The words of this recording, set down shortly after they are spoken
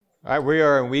All right, we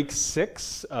are in week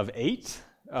 6 of 8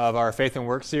 of our Faith and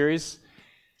Work series,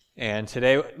 and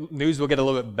today news will get a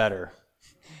little bit better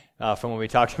from what we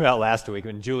talked about last week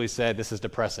when Julie said this is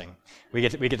depressing. We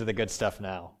get to the good stuff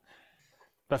now.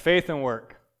 But faith and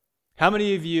work. How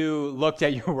many of you looked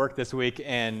at your work this week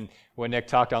and when Nick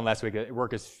talked on last week,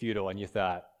 work is futile, and you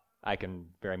thought, I can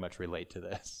very much relate to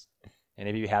this?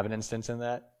 Any of you have an instance in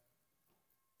that?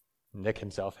 Nick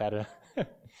himself had a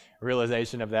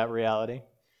realization of that reality.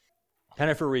 Kind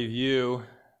of for review,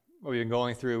 what we've been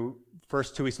going through,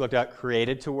 first 2 weeks we looked at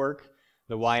created to work,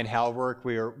 the why and how work.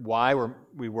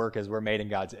 We work as we're made in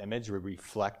God's image. We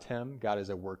reflect Him. God is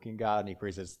a working God, and He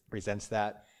presents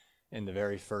that in the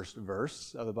very first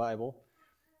verse of the Bible.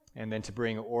 And then to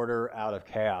bring order out of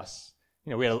chaos.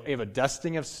 You know, we have a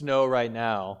dusting of snow right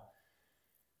now,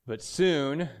 but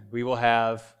soon we will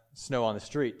have snow on the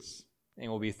streets,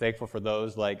 and we'll be thankful for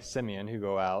those like Simeon who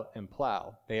go out and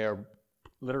plow. They are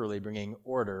literally bringing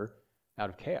order out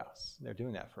of chaos. They're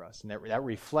doing that for us. And that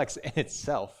reflects in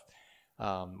itself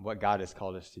what God has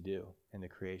called us to do in the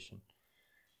creation.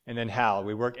 And then how?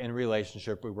 We work in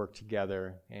relationship, we work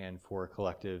together, and for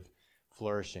collective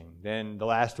flourishing. Then the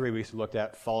last 3 weeks we looked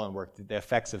at fallen work, the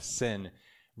effects of sin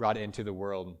brought into the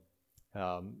world.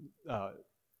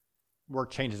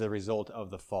 Work changes as a result of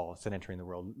the fall, sin entering the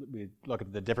world. We look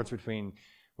at the difference between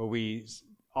what we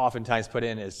oftentimes put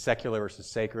in as secular versus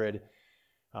sacred.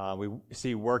 We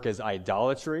see work as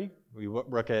idolatry. We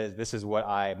work as this is what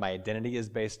my identity is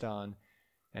based on.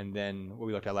 And then what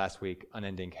we looked at last week,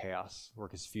 unending chaos.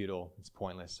 Work is futile, it's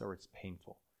pointless, or it's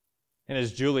painful. And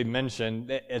as Julie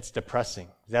mentioned, it's depressing.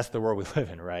 That's the world we live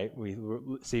in, right? We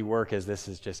see work as this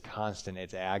is just constant.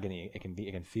 It's agony. It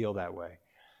can feel that way.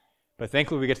 But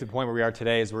thankfully, we get to the point where we are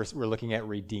today is we're looking at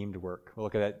redeemed work. We'll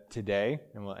look at that today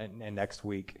and next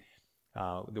week.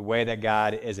 The way that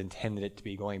God has intended it to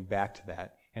be, going back to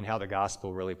that, and how the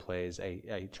gospel really plays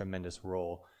a tremendous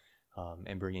role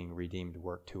in bringing redeemed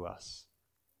work to us.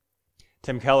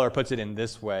 Tim Keller puts it in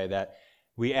this way, that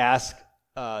we ask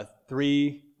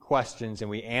 3 questions and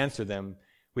we answer them,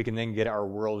 we can then get our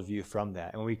worldview from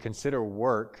that. And when we consider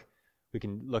work, we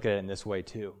can look at it in this way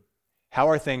too. How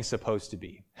are things supposed to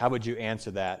be? How would you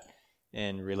answer that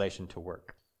in relation to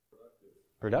work?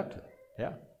 Productive.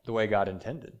 Yeah, the way God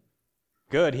intended.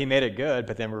 Good, He made it good,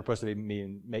 but then we're supposed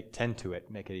to tend to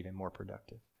it, make it even more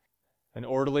productive. An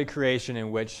orderly creation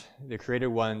in which the created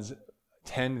ones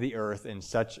tend the earth in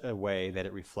such a way that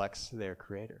it reflects their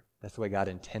Creator. That's the way God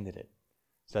intended it.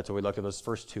 So that's what we looked at those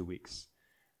first 2 weeks.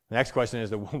 The next question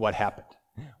is what happened?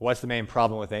 What's the main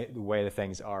problem with the way that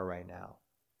things are right now?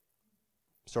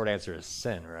 Short answer is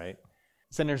sin, right?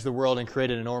 Sin enters the world and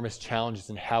created enormous challenges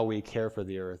in how we care for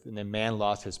the earth, and then man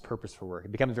lost his purpose for work.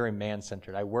 It becomes very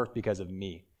man-centered. I work because of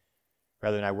me,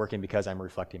 rather than I working because I'm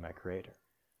reflecting my Creator.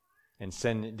 And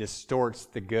sin distorts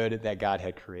the good that God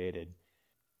had created.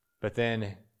 But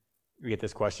then we get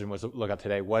this question, we'll look up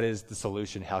today, what is the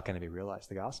solution? How can it be realized?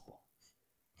 The gospel.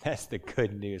 That's the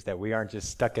good news, that we aren't just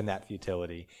stuck in that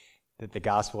futility, that the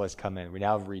gospel has come in. We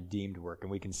now have redeemed work,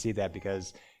 and we can see that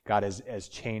because God has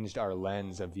changed our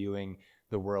lens of viewing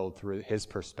the world through His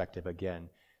perspective again,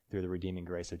 through the redeeming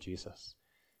grace of Jesus.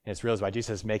 And it's realized why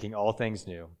Jesus is making all things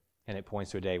new, and it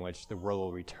points to a day in which the world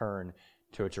will return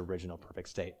to its original perfect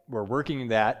state. We're working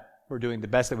that, we're doing the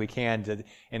best that we can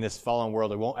in this fallen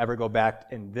world. It won't ever go back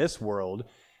in this world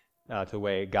to the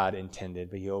way God intended,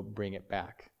 but He'll bring it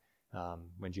back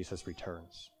when Jesus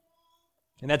returns.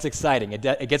 And that's exciting.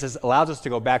 It allows us to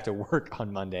go back to work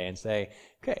on Monday and say,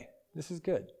 okay, this is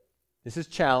good. This is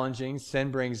challenging. Sin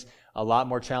brings a lot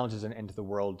more challenges into the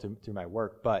world through my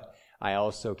work, but I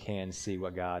also can see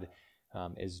what God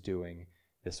is doing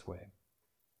this way.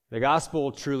 The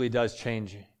gospel truly does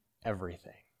change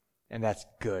everything, and that's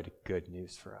good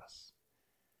news for us.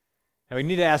 Now we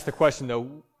need to ask the question,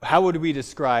 though, how would we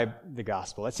describe the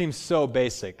gospel? That seems so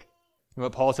basic. And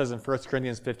what Paul says in 1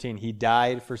 Corinthians 15, He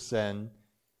died for sin,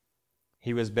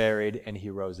 He was buried, and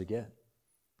He rose again.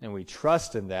 And we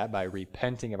trust in that by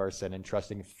repenting of our sin and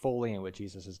trusting fully in what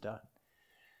Jesus has done.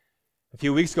 A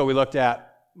few weeks ago, we looked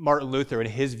at Martin Luther and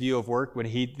his view of work when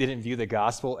he didn't view the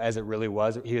gospel as it really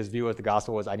was. His view of the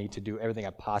gospel was, I need to do everything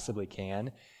I possibly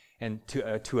can and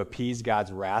to appease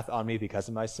God's wrath on me because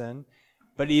of my sin.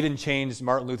 But it even changed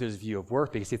Martin Luther's view of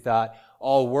work because he thought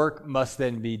all work must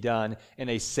then be done in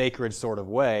a sacred sort of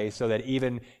way so that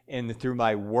even through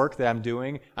my work that I'm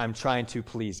doing, I'm trying to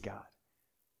please God.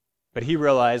 But he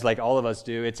realized, like all of us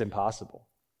do, it's impossible.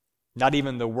 Not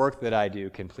even the work that I do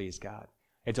can please God.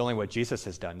 It's only what Jesus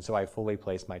has done, so I fully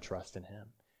place my trust in Him.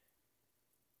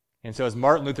 And so as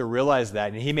Martin Luther realized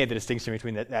that, and he made the distinction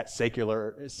between that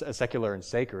secular and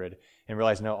sacred, and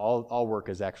realized, no, all work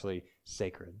is actually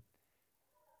sacred.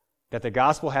 That the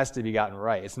gospel has to be gotten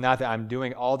right. It's not that I'm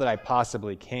doing all that I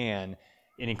possibly can,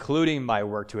 and including my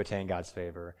work to attain God's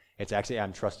favor. It's actually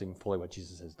I'm trusting fully what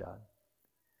Jesus has done.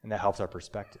 And that helps our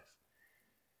perspective.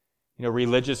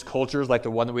 Religious cultures like the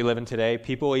one that we live in today,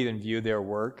 people even view their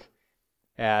work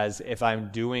as, if I'm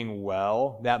doing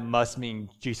well, that must mean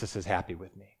Jesus is happy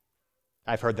with me.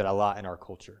 I've heard that a lot in our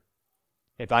culture.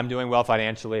 If I'm doing well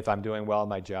financially, if I'm doing well in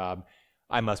my job,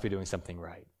 I must be doing something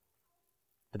right.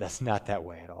 But that's not that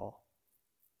way at all.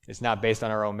 It's not based on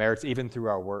our own merits, even through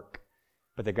our work.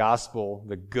 But the gospel,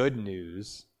 the good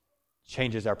news,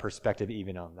 changes our perspective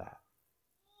even on that.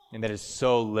 And that is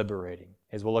so liberating.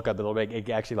 As we'll look up a little bit, it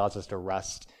actually allows us to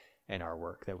rest in our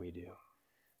work that we do.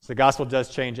 So the gospel does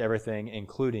change everything,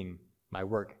 including my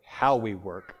work, how we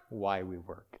work, why we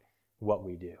work, what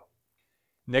we do.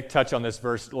 Nick touched on this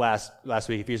verse last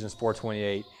week, Ephesians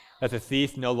 4:28. Let the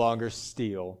thief no longer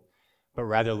steal, but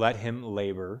rather let him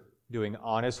labor, doing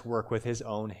honest work with his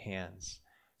own hands,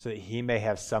 so that he may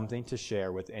have something to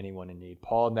share with anyone in need.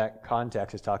 Paul, in that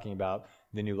context, is talking about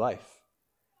the new life.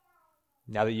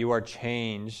 Now that you are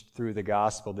changed through the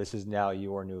gospel, this is now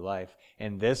your new life.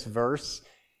 And this verse,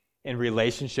 in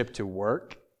relationship to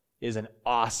work, is an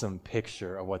awesome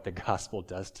picture of what the gospel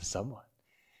does to someone.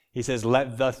 He says,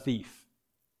 let the thief.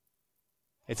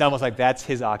 It's almost like that's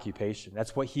his occupation.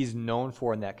 That's what he's known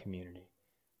for in that community.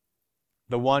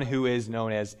 The one who is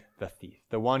known as the thief.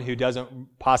 The one who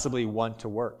doesn't possibly want to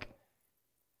work.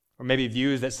 Or maybe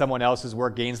views that someone else's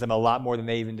work gains them a lot more than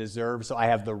they even deserve, so I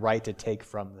have the right to take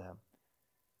from them.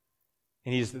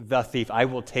 And he's the thief. I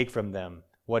will take from them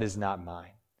what is not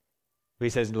mine. But he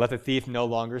says, let the thief no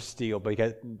longer steal,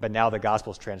 but now the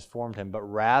gospel's transformed him, but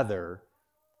rather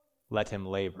let him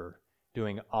labor,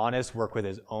 doing honest work with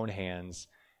his own hands,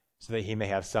 so that he may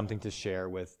have something to share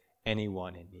with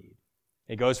anyone in need.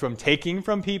 It goes from taking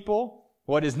from people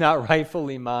what is not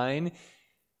rightfully mine,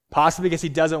 possibly because he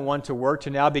doesn't want to work,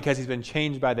 to now because he's been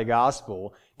changed by the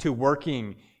gospel, to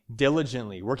working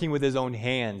diligently, working with his own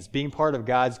hands, being part of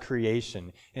God's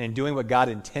creation, and in doing what God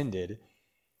intended,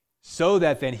 so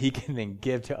that then he can then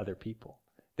give to other people.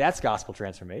 That's gospel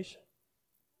transformation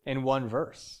in one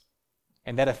verse.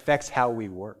 And that affects how we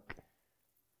work.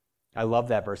 I love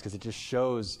that verse because it just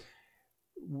shows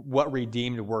what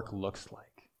redeemed work looks like.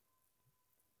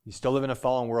 You still live in a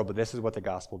fallen world, but this is what the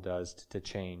gospel does to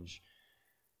change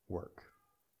work.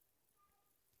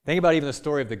 Think about even the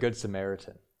story of the Good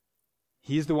Samaritan.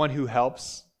 He's the one who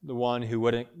helps the one who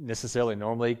wouldn't necessarily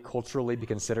normally culturally be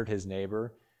considered his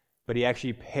neighbor, but he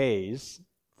actually pays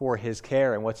for his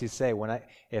care. And what's he say? When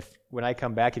I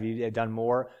come back, if you have done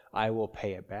more, I will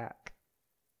pay it back.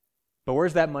 But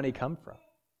where's that money come from?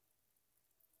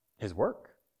 His work.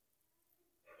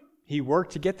 He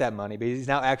worked to get that money, but he's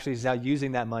now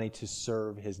using that money to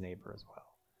serve his neighbor as well.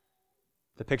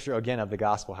 The picture again of the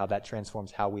gospel, how that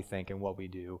transforms how we think and what we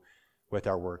do with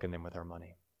our work and then with our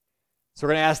money. So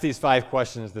we're going to ask these 5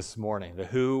 questions this morning: the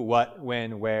who, what,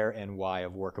 when, where, and why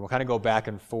of work. And we'll kind of go back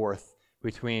and forth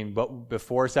between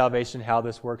before salvation, how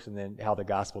this works, and then how the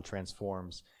gospel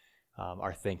transforms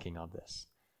our thinking of this.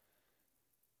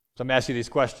 So I'm going to ask you these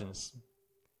questions.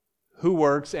 Who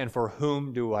works and for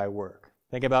whom do I work?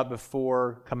 Think about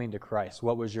before coming to Christ.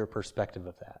 What was your perspective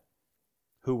of that?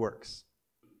 Who works?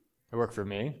 I work for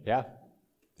me, yeah.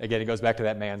 Again, it goes back to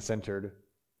that man-centered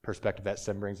perspective that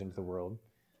sin brings into the world.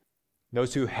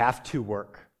 Those who have to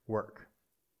work.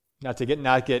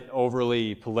 Not get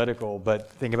overly political,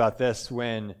 but think about this.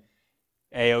 When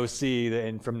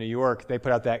AOC from New York, they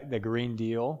put out the Green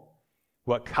Deal,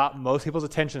 what caught most people's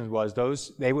attention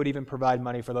was they would even provide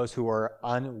money for those who are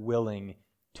unwilling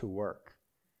to work.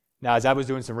 Now, as I was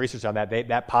doing some research on that,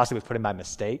 that possibly was put in by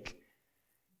mistake.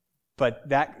 But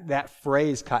that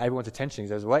phrase caught everyone's attention. He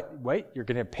says, wait, you're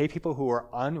going to pay people who are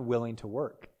unwilling to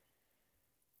work.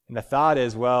 And the thought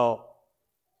is, well,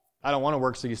 I don't want to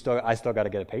work, so I still got to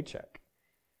get a paycheck.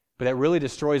 But that really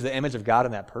destroys the image of God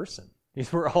in that person.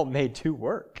 These were all made to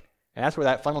work. And that's where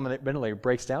that fundamentally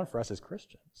breaks down for us as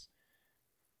Christians.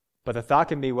 But the thought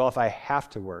can be, well, if I have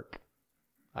to work,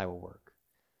 I will work.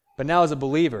 But now as a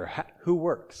believer, who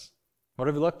works? What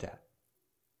have we looked at?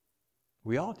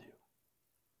 We all do.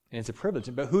 And it's a privilege.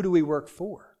 But who do we work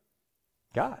for?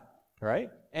 God,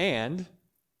 right? And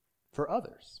for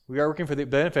others. We are working for the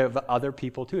benefit of other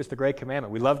people too. It's the great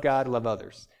commandment. We love God, love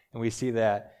others. And we see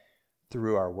that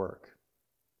through our work.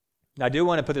 Now, I do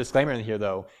want to put a disclaimer in here,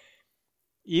 though.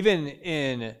 Even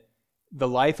in the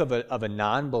life of a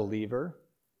non-believer,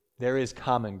 there is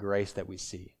common grace that we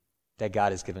see that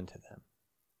God has given to them.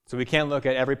 So we can't look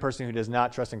at every person who does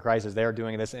not trust in Christ as they're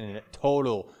doing this in a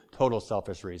total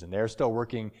selfish reason. They're still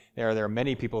working. There are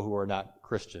many people who are not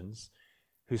Christians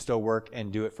who still work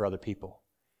and do it for other people.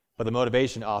 But the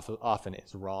motivation often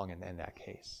is wrong in that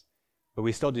case. But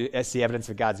we still do see evidence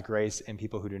of God's grace in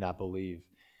people who do not believe.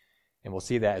 And we'll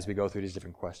see that as we go through these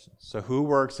different questions. So who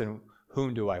works and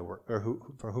whom do I work? Or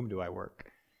for whom do I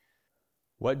work?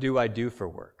 What do I do for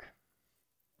work?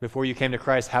 Before you came to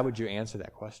Christ, how would you answer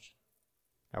that question?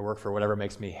 I work for whatever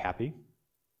makes me happy,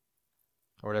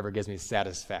 or whatever gives me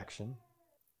satisfaction,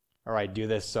 or I do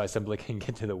this so I simply can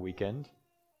get to the weekend.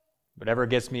 Whatever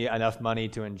gets me enough money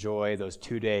to enjoy those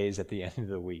 2 days at the end of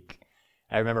the week.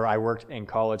 I remember I worked in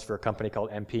college for a company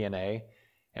called MP&A,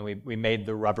 and we made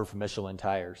the rubber for Michelin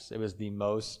tires. It was the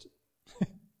most,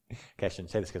 okay, I shouldn't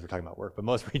say this because we're talking about work, but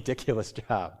most ridiculous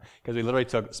job, because we literally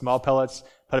took small pellets,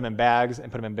 put them in bags, and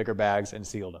put them in bigger bags and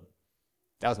sealed them.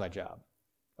 That was my job.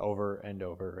 Over and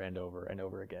over and over and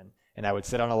over again. And I would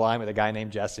sit on a line with a guy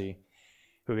named Jesse,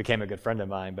 who became a good friend of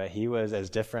mine, but he was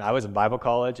as different. I was in Bible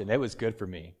college, and it was good for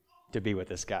me to be with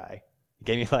this guy. It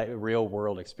gave me like a real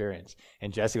world experience.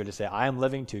 And Jesse would just say, I am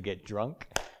living to get drunk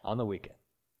on the weekend.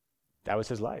 That was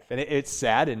his life. And it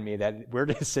saddened me that we're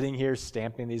just sitting here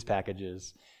stamping these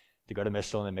packages to go to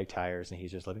Michelin and make tires, and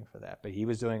he's just living for that. But he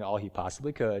was doing all he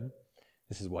possibly could.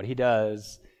 This is what he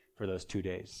does for those 2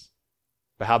 days.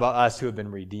 But how about us who have been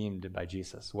redeemed by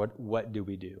Jesus? What do?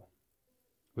 We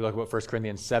look at what 1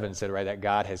 Corinthians 7 said, right? That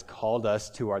God has called us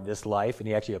to this life, and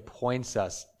he actually appoints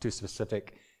us to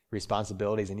specific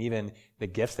responsibilities and even the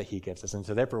gifts that he gives us. And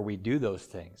so therefore we do those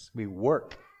things. We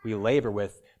work, we labor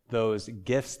with those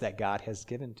gifts that God has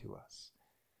given to us.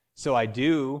 So I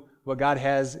do what God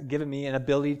has given me an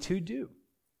ability to do.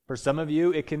 For some of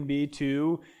you, it can be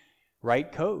to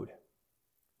write code.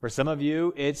 For some of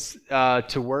you, it's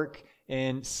to work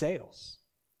in sales.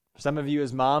 For some of you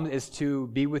as moms, is to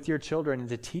be with your children and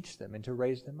to teach them and to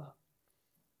raise them up.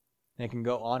 And it can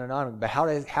go on and on. But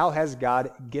how has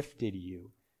God gifted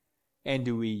you? And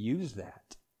do we use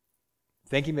that?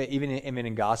 Thinking that even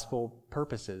in gospel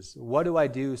purposes, what do I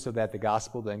do so that the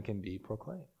gospel then can be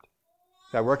proclaimed?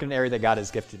 So I work in an area that God has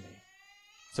gifted me.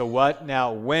 So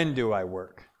when do I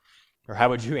work? Or how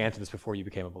would you answer this before you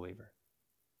became a believer?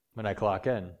 When I clock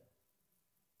in.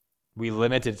 We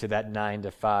limit it to that 9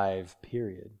 to 5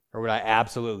 period. Or would I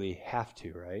absolutely have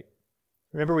to, right?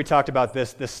 Remember we talked about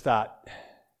this thought.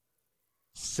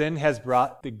 Sin has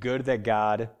brought the good that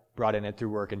God brought in it through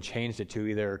work and changed it to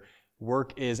either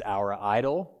work is our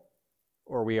idol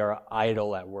or we are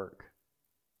idle at work.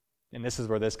 And this is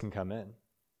where this can come in.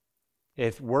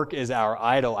 If work is our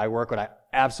idol, I work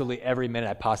absolutely every minute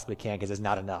I possibly can because it's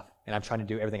not enough. And I'm trying to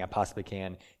do everything I possibly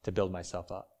can to build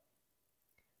myself up.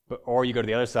 Or you go to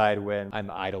the other side when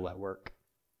I'm idle at work.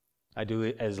 I do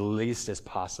it as least as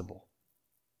possible,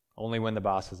 only when the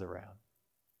boss is around.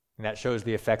 And that shows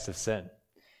the effects of sin.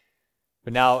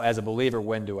 But now, as a believer,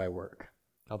 when do I work?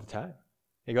 All the time.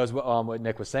 It goes what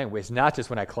Nick was saying. It's not just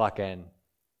when I clock in.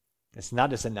 It's not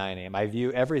just at 9 a.m. I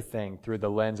view everything through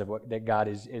the lens of that God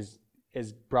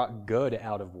is brought good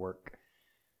out of work.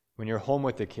 When you're home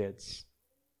with the kids,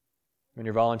 when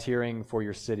you're volunteering for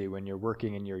your city, when you're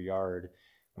working in your yard,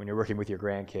 when you're working with your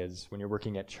grandkids, when you're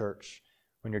working at church,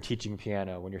 when you're teaching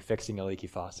piano, when you're fixing a leaky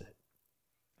faucet.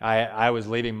 I was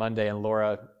leaving Monday and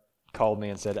Laura called me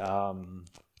and said,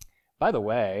 by the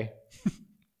way,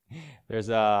 there's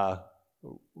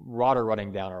water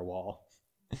running down our wall.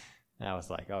 And I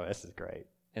was like, oh, this is great.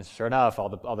 And sure enough, all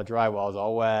the drywall is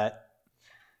all wet,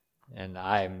 and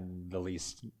I'm the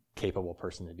least capable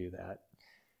person to do that.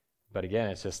 But again,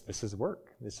 this is work.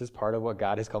 This is part of what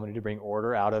God has called me to do, bring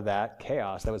order out of that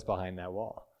chaos that was behind that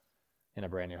wall in a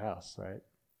brand new house, right?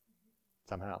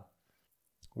 Somehow.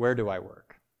 Where do I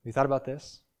work? Have you thought about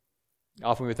this?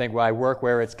 Often we would think, well, I work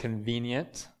where it's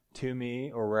convenient to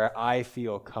me or where I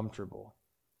feel comfortable.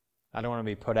 I don't want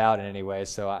to be put out in any way,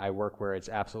 so I work where it's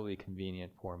absolutely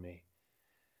convenient for me.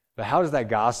 But how does the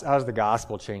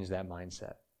gospel change that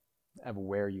mindset of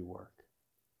where you work?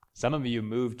 Some of you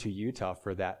moved to Utah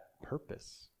for that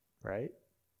purpose, right?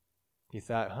 You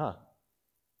thought,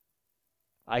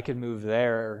 I could move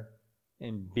there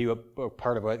and be a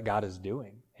part of what God is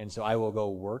doing, and so I will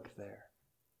go work there.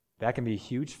 That can be a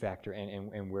huge factor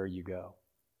in where you go.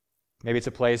 Maybe it's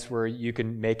a place where you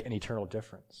can make an eternal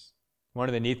difference. One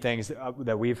of the neat things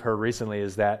that we've heard recently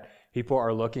is that people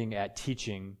are looking at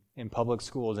teaching in public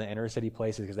schools and inner city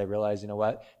places because they realize, you know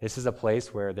what, this is a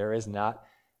place where there is not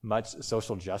much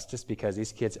social justice because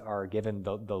these kids are given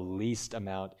the least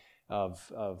amount of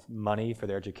money for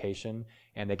their education,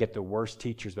 and they get the worst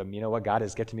teachers. But you know what? God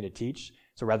has gifted me to teach.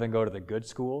 So rather than go to the good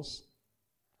schools,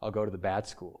 I'll go to the bad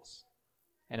schools.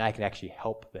 And I can actually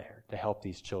help there to help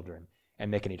these children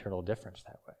and make an eternal difference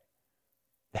that way.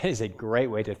 That is a great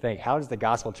way to think. How does the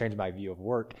gospel change my view of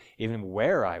work, even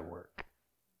where I work?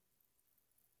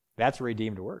 That's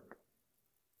redeemed work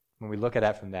when we look at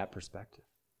that from that perspective.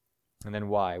 And then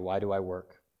why? Why do I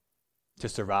work? To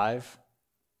survive?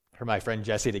 For my friend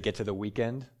Jesse to get to the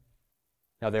weekend?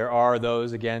 Now there are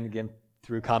those, again,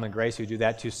 through common grace, who do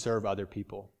that to serve other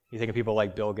people. You think of people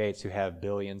like Bill Gates who have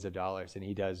billions of dollars, and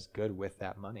he does good with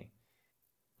that money.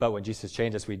 But when Jesus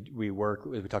changed us, we work,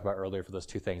 as we talked about earlier, for those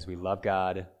two things. We love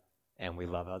God and we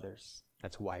love others.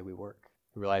 That's why we work.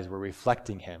 We realize we're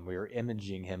reflecting him. We are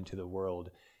imaging him to the world.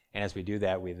 And as we do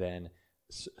that, we then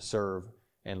serve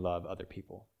and love other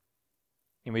people.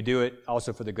 And we do it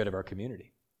also for the good of our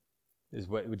community. This is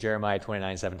what Jeremiah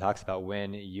 29:7 talks about.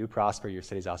 When you prosper, your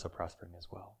city's also prospering as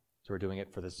well. So we're doing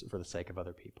it for the sake of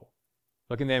other people.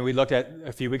 We looked at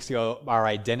a few weeks ago our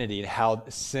identity and how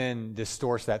sin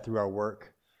distorts that through our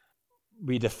work.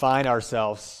 We define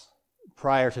ourselves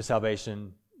prior to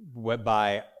salvation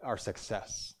by our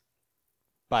success,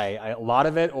 by a lot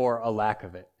of it or a lack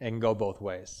of it. It can go both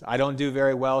ways. I don't do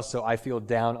very well, so I feel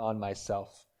down on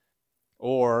myself.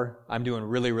 Or I'm doing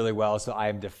really, really well, so I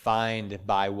am defined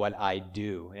by what I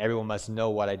do. And everyone must know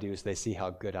what I do so they see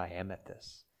how good I am at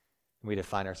this. And we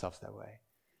define ourselves that way.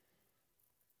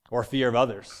 Or fear of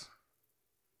others.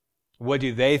 What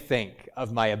do they think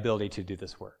of my ability to do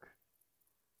this work?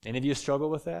 Any of you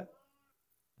struggle with that?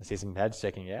 I see some heads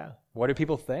shaking, yeah. What do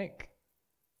people think?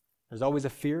 There's always a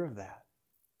fear of that.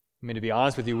 I mean, to be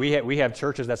honest with you, we have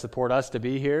churches that support us to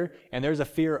be here, and there's a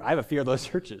fear. I have a fear of those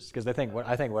churches because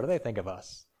what do they think of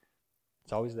us?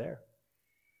 It's always there.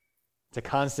 It's a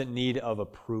constant need of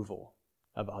approval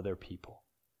of other people.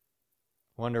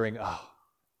 Wondering,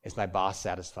 is my boss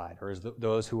satisfied? Or is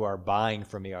those who are buying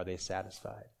from me, are they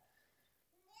satisfied?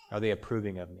 Are they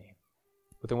approving of me?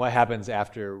 But then what happens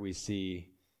after we see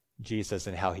Jesus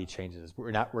and how he changes us?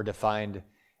 We're defined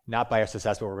not by our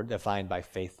success, but we're defined by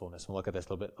faithfulness. We'll look at this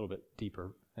a little bit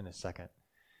deeper in a second.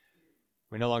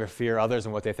 We no longer fear others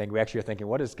and what they think. We actually are thinking,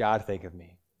 what does God think of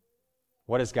me?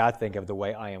 What does God think of the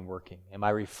way I am working? Am I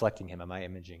reflecting him? Am I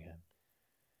imaging him?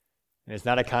 And it's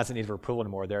not a constant need for approval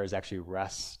anymore. There is actually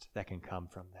rest that can come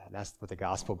from that. That's what the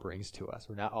gospel brings to us.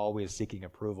 We're not always seeking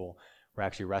approval. We're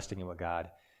actually resting in what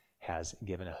God has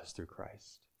given us through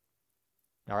Christ.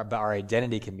 Our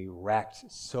identity can be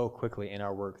wrecked so quickly in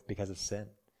our work because of sin.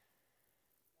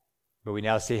 But we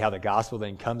now see how the gospel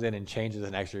then comes in and changes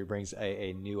and actually brings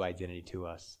a new identity to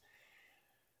us.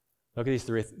 Look at these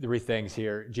three things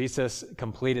here. Jesus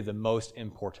completed the most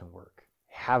important work.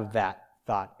 Have that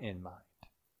thought in mind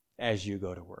as you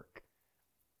go to work.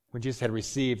 When Jesus had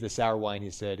received the sour wine,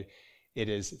 he said, "It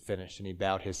is finished," and he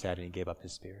bowed his head and he gave up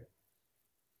his spirit.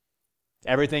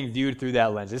 Everything viewed through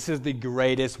that lens. This is the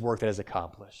greatest work that is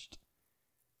accomplished.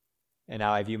 And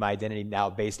now I view my identity now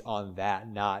based on that,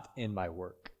 not in my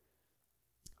work.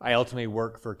 I ultimately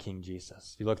work for King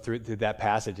Jesus. If you look through that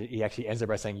passage, he actually ends up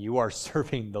by saying, you are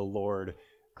serving the Lord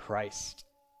Christ.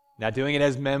 Not doing it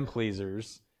as men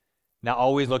pleasers, not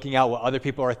always looking out what other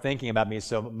people are thinking about me,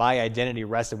 so my identity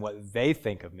rests in what they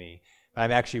think of me. But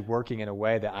I'm actually working in a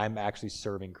way that I'm actually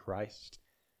serving Christ.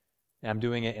 And I'm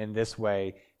doing it in this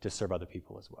way to serve other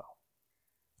people as well.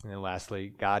 And then lastly,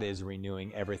 God is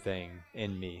renewing everything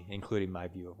in me, including my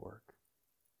view of work.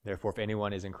 Therefore, if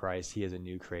anyone is in Christ, he is a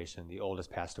new creation. The old has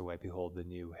passed away. Behold, the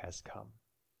new has come.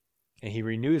 And he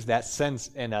renews that sense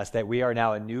in us that we are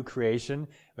now a new creation,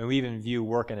 and we even view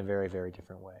work in a very, very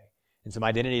different way. And so my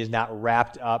identity is not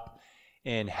wrapped up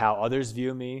in how others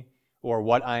view me or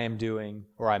what I am doing,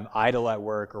 or I'm idle at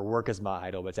work, or work is my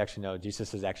idol. But it's actually, no,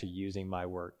 Jesus is actually using my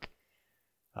work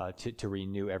to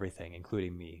renew everything,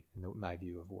 including me, and my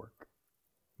view of work.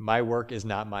 My work is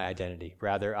not my identity.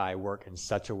 Rather, I work in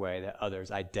such a way that others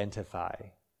identify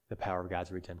the power of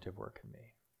God's redemptive work in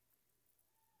me.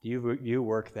 Do you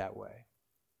work that way?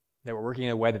 That we're working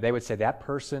in a way that they would say, that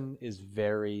person is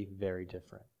very, very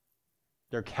different.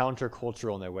 They're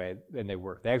countercultural in their way, and they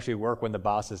work. They actually work when the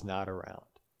boss is not around.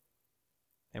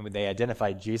 And when they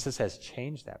identify, Jesus has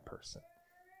changed that person.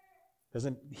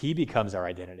 He becomes our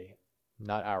identity,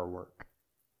 not our work.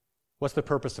 What's the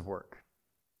purpose of work?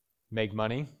 Make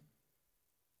money?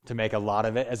 To make a lot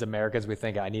of it? As Americans, we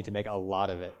think I need to make a lot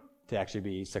of it to actually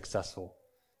be successful.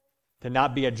 To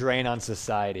not be a drain on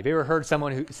society. Have you ever heard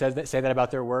someone who say that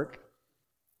about their work?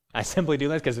 I simply do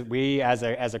this because we as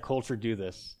a culture do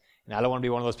this. And I don't want to be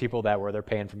one of those people where they're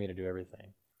paying for me to do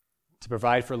everything. To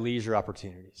provide for leisure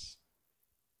opportunities.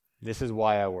 This is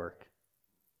why I work.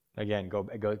 Again,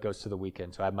 it goes to the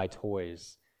weekend. So I have my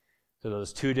toys. So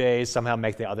those 2 days somehow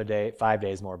make the other 5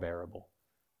 days more bearable.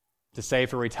 To save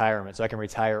for retirement so I can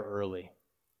retire early.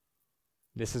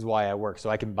 This is why I work. So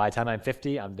I can, by the time I'm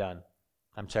 50, I'm done.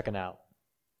 I'm checking out.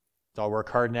 So I'll work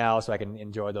hard now so I can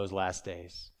enjoy those last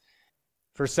days.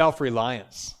 For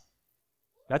self-reliance,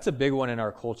 that's a big one in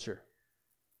our culture,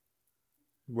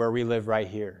 where we live right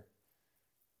here.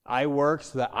 I work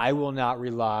so that I will not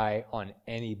rely on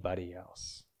anybody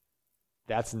else.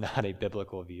 That's not a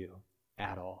biblical view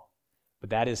at all. But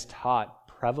that is taught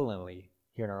prevalently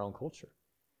here in our own culture.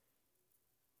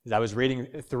 As I was reading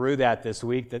through that this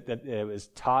week, that it's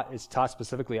taught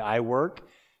specifically, I work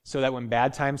so that when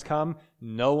bad times come,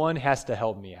 no one has to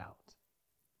help me out.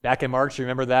 Back in March, you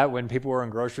remember that when people were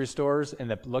in grocery stores and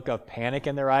the look of panic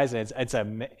in their eyes,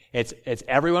 and it's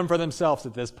everyone for themselves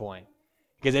at this point,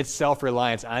 because it's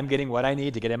self-reliance. I'm getting what I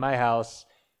need to get in my house,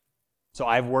 so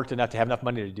I've worked enough to have enough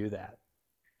money to do that.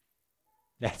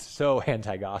 That's so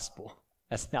anti-gospel.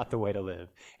 That's not the way to live,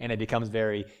 and it becomes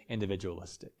very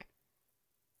individualistic.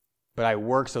 But I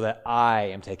work so that I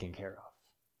am taken care of.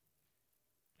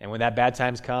 And when that bad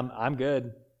times come, I'm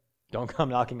good. Don't come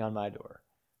knocking on my door.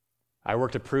 I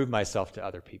work to prove myself to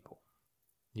other people.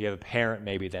 You have a parent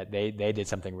maybe that they did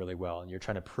something really well, and you're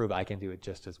trying to prove I can do it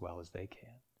just as well as they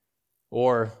can.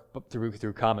 Or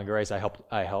through common grace, I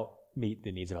help meet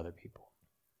the needs of other people.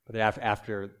 But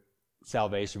after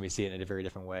salvation, we see it in a very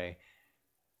different way.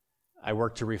 I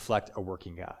work to reflect a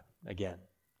working God, again,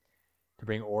 to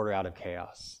bring order out of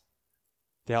chaos,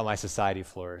 to help my society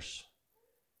flourish,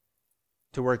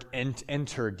 to work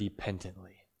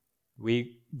interdependently.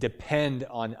 We depend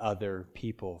on other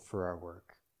people for our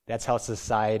work. That's how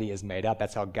society is made up.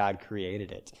 That's how God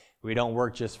created it. We don't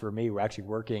work just for me. We're actually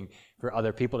working for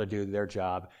other people to do their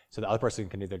job so the other person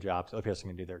can do their job, so the other person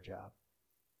can do their job.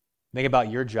 Think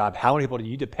about your job. How many people do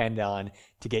you depend on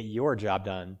to get your job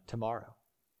done tomorrow?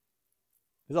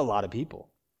 There's a lot of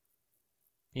people.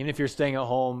 Even if you're staying at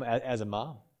home as a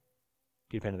mom,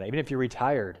 you depend on that. Even if you're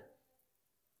retired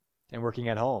and working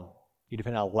at home, you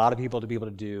depend on a lot of people to be able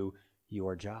to do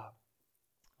your job.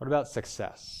 What about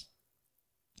success?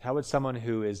 How would someone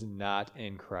who is not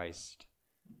in Christ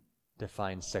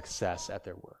define success at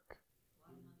their work?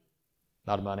 A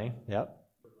lot of money, yep.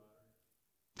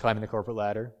 Climbing the corporate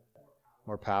ladder,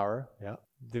 more power, yep.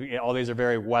 All these are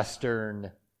very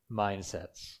Western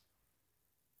mindsets.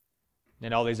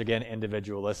 And all these, again,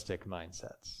 individualistic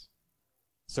mindsets.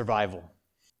 Survival.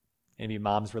 Any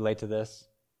moms relate to this?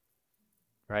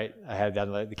 Right? I had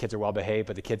that, the kids are well behaved,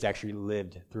 but the kids actually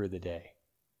lived through the day.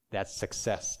 That's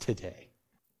success today.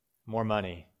 More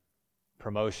money,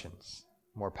 promotions,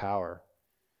 more power.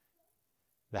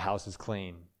 The house is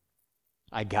clean.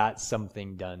 I got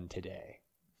something done today.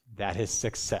 That is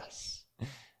success.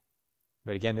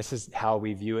 But again, this is how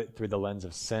we view it through the lens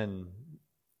of sin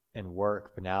and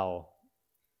work. But now,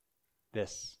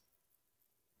 this.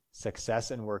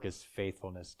 Success and work is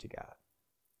faithfulness to God.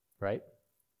 Right?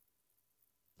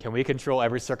 Can we control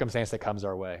every circumstance that comes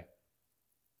our way?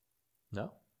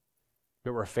 No.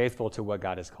 But we're faithful to what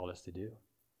God has called us to do.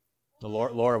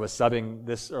 Laura was subbing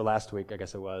last week, I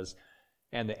guess it was,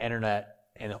 and the internet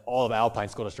and all of Alpine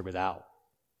School District was out,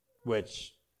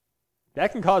 which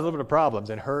that can cause a little bit of problems.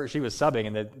 And she was subbing,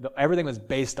 and everything was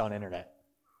based on internet.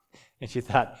 And she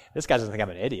thought, this guy doesn't think I'm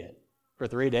an idiot for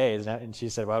 3 days. And she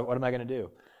said, well, what am I going to do?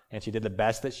 And she did the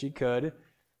best that she could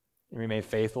and remained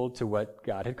faithful to what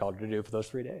God had called her to do for those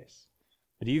 3 days.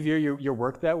 But do you view your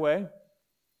work that way?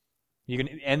 You can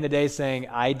end the day saying,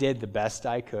 I did the best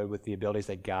I could with the abilities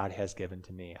that God has given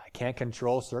to me. I can't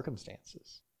control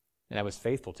circumstances. And I was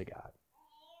faithful to God.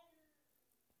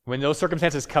 When those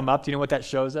circumstances come up, do you know what that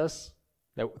shows us?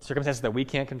 That circumstances that we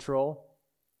can't control,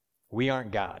 we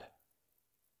aren't God.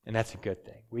 And that's a good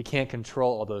thing. We can't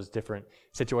control all those different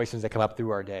situations that come up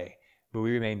through our day, but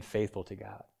we remain faithful to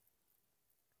God.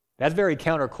 That's very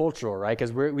countercultural, right?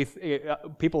 Because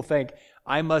people think,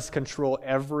 I must control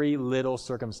every little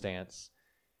circumstance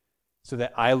so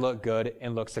that I look good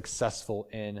and look successful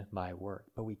in my work.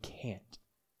 But we can't.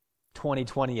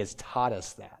 2020 has taught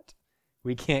us that.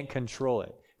 We can't control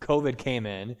it. COVID came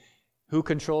in. Who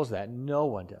controls that? No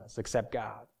one does, except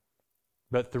God.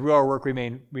 But through our work,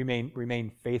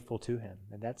 remain faithful to Him.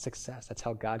 And that's success. That's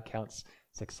how God counts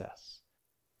success.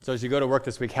 So as you go to work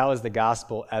this week, how is the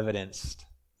gospel evidenced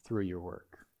through your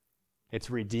work? It's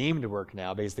redeemed work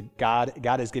now because God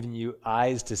has given you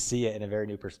eyes to see it in a very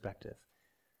new perspective.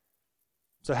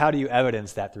 So how do you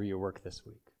evidence that through your work this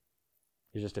week?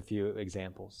 Here's just a few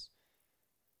examples.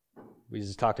 We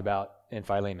just talked about in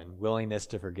Philemon, willingness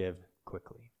to forgive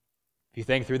quickly. If you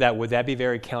think through that, would that be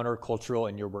very countercultural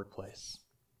in your workplace?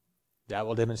 That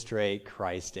will demonstrate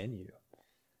Christ in you.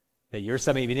 That you're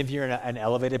somebody, even if you're in an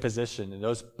elevated position and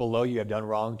those below you have done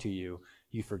wrong to you,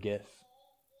 you forgive.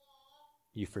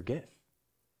 You forgive.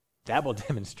 That will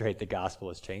demonstrate the gospel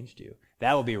has changed you.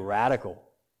 That will be radical.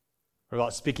 What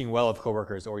about speaking well of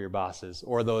coworkers or your bosses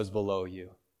or those below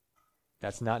you?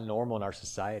 That's not normal in our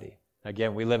society.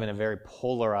 Again, we live in a very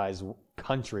polarized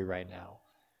country right now.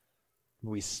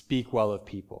 We speak well of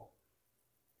people,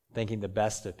 thinking the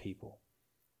best of people.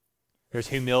 There's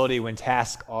humility when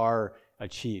tasks are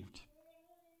achieved.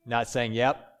 Not saying,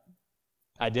 yep,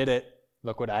 I did it.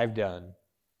 Look what I've done.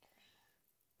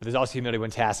 But there's also humility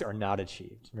when tasks are not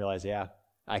achieved. Realize, yeah,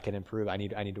 I can improve. I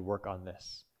need to work on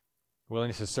this.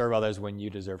 Willingness to serve others when you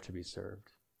deserve to be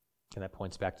served. And that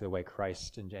points back to the way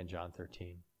Christ in John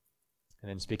 13. And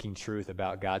then speaking truth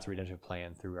about God's redemptive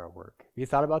plan through our work. Have you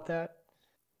thought about that?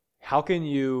 How can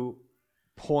you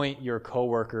point your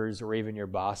coworkers or even your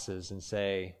bosses and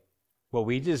say, what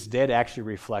we just did actually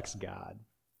reflects God?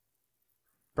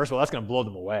 First of all, that's going to blow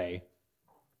them away.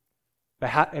 But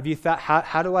have you thought,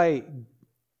 how do I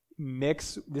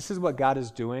mix, this is what God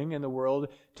is doing in the world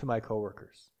to my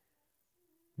coworkers?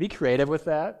 Be creative with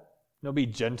that. Don't be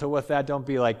gentle with that. Don't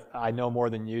be like, I know more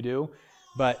than you do.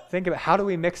 But think about, how do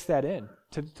we mix that in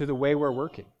to the way we're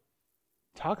working?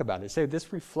 Talk about it. Say,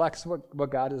 this reflects what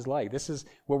God is like. This is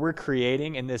what we're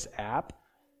creating in this app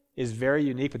is very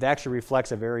unique, but that actually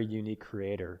reflects a very unique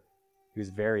creator who's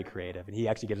very creative, and he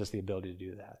actually gives us the ability to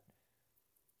do that.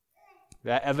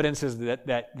 That evidence is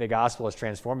that the gospel is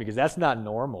transforming, because that's not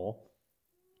normal,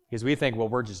 because we think, well,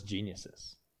 we're just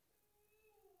geniuses.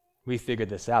 We figured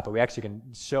this out, but we actually can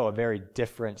show a very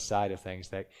different side of things,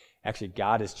 that actually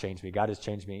God has changed me. God has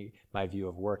changed me, my view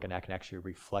of work, and I can actually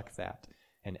reflect that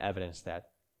and evidence that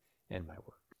in my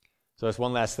work. So there's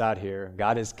one last thought here.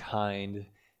 God is kind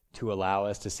to allow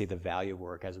us to see the value of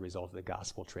work as a result of the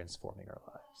gospel transforming our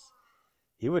lives.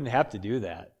 He wouldn't have to do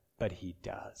that, but he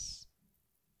does.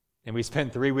 And we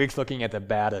spent 3 weeks looking at the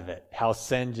bad of it, how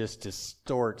sin just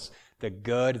distorts the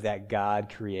good that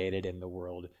God created in the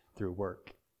world through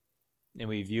work. And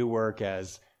we view work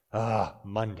as,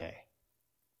 Monday.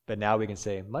 But now we can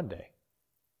say, Monday,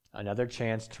 another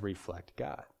chance to reflect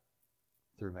God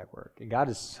through my work. And God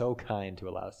is so kind to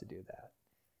allow us to do that.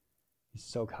 He's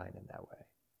so kind in that way.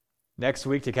 Next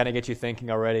week, to kind of get you thinking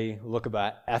already, look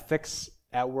about ethics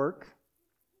at work.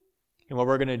 And what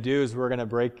we're going to do is we're going to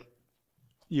break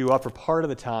you up for part of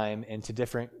the time into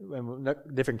different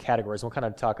categories. We'll kind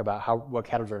of talk about what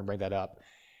categories we're going to bring that up.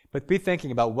 But be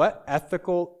thinking about, what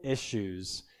ethical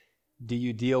issues do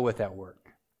you deal with at work?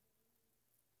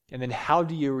 And then how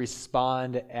do you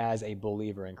respond as a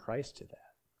believer in Christ to that?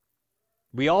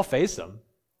 We all face them,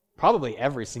 probably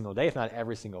every single day, if not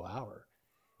every single hour.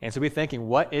 And so be thinking,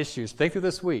 what issues, think through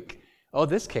this week,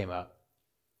 this came up.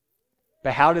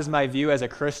 But how does my view as a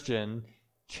Christian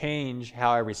change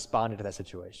how I responded to that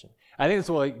situation? I think this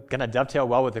will kind of dovetail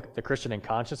well with the Christian in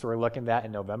conscience we're looking at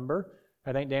in November.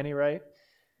 I think, Danny, right?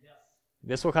 Yes.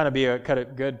 This will kind of be a kind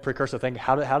of good precursor thing.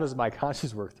 How does my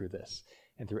conscience work through this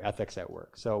and through ethics at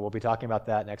work? So we'll be talking about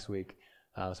that next week.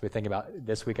 So we think about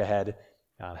this week ahead,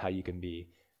 how you can be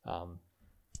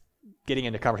getting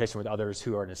into conversation with others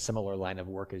who are in a similar line of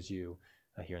work as you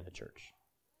here in the church.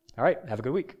 All right, have a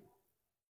good week.